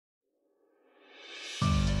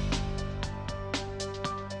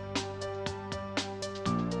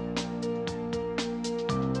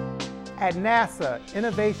At NASA,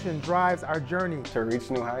 innovation drives our journey to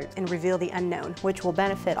reach new heights and reveal the unknown, which will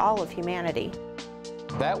benefit all of humanity.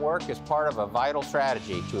 That work is part of a vital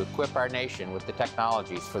strategy to equip our nation with the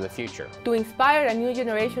technologies for the future. To inspire a new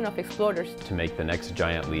generation of explorers. To make the next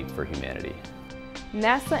giant leap for humanity.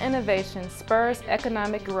 NASA innovation spurs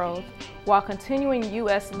economic growth while continuing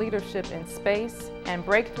U.S. leadership in space and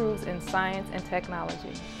breakthroughs in science and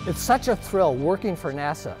technology. It's such a thrill working for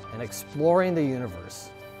NASA and exploring the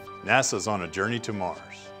universe. NASA's on a journey to Mars.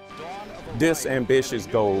 This ambitious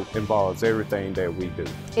goal involves everything that we do.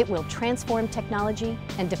 It will transform technology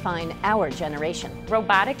and define our generation.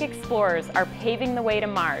 Robotic explorers are paving the way to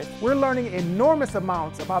Mars. We're learning enormous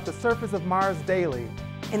amounts about the surface of Mars daily.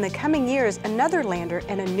 In the coming years, another lander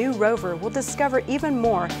and a new rover will discover even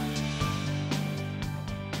more.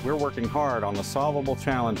 We're working hard on the solvable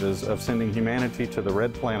challenges of sending humanity to the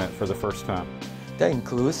red planet for the first time. That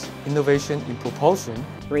includes innovation in propulsion,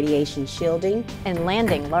 radiation shielding, and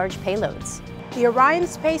landing large payloads. The Orion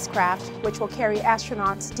spacecraft, which will carry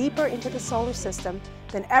astronauts deeper into the solar system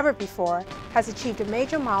than ever before, has achieved a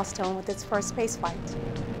major milestone with its first spaceflight.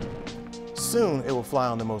 Soon, it will fly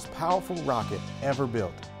on the most powerful rocket ever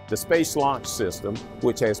built. The Space Launch System,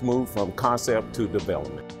 which has moved from concept to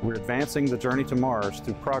development. We're advancing the journey to Mars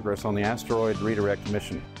through progress on the asteroid redirect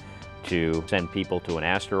mission. To send people to an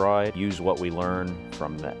asteroid, use what we learn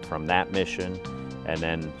from that mission, and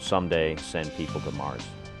then someday send people to Mars.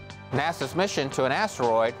 NASA's mission to an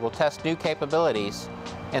asteroid will test new capabilities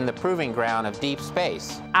in the proving ground of deep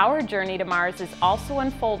space. Our journey to Mars is also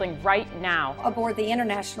unfolding right now aboard the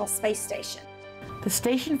International Space Station. The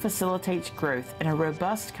station facilitates growth in a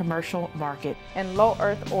robust commercial market in low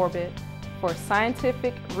Earth orbit for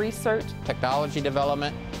scientific research, technology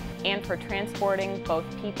development, and for transporting both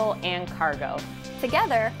people and cargo.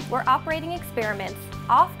 Together, we're operating experiments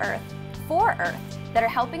off Earth, for Earth, that are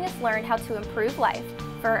helping us learn how to improve life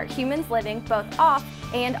for humans living both off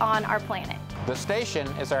and on our planet. The station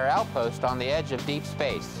is our outpost on the edge of deep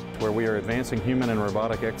space, where we are advancing human and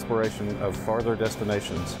robotic exploration of farther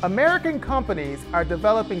destinations. American companies are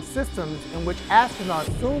developing systems in which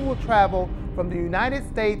astronauts soon will travel from the United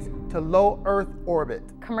States to low Earth orbit.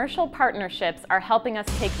 Commercial partnerships are helping us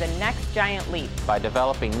take the next giant leap by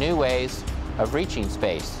developing new ways of reaching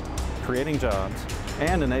space, creating jobs,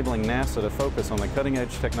 and enabling NASA to focus on the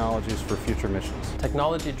cutting-edge technologies for future missions.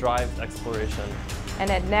 Technology drives exploration. And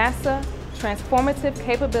at NASA, transformative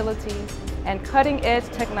capabilities and cutting-edge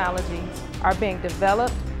technologies are being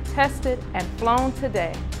developed, tested, and flown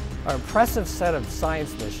today. Our impressive set of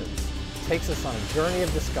science missions takes us on a journey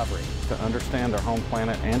of discovery to understand our home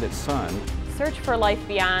planet and its sun, search for life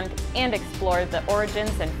beyond, and explore the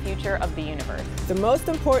origins and future of the universe. The most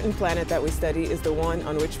important planet that we study is the one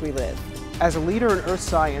on which we live. As a leader in Earth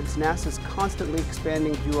science, NASA's constantly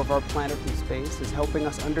expanding view of our planet from space is helping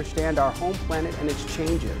us understand our home planet and its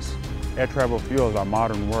changes. Air travel fuels our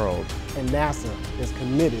modern world. And NASA is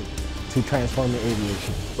committed to transforming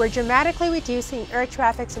aviation. We're dramatically reducing air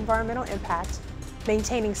traffic's environmental impact,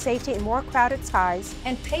 maintaining safety in more crowded skies,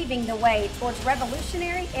 and paving the way towards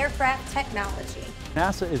revolutionary aircraft technology.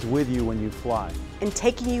 NASA is with you when you fly. And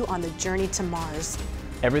taking you on the journey to Mars.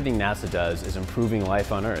 Everything NASA does is improving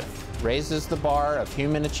life on Earth. Raises the bar of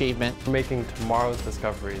human achievement. Making tomorrow's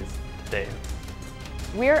discoveries today.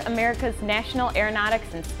 We're America's National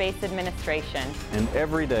Aeronautics and Space Administration. And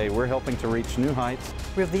every day we're helping to reach new heights,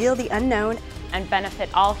 reveal the unknown, and benefit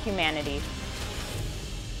all humanity.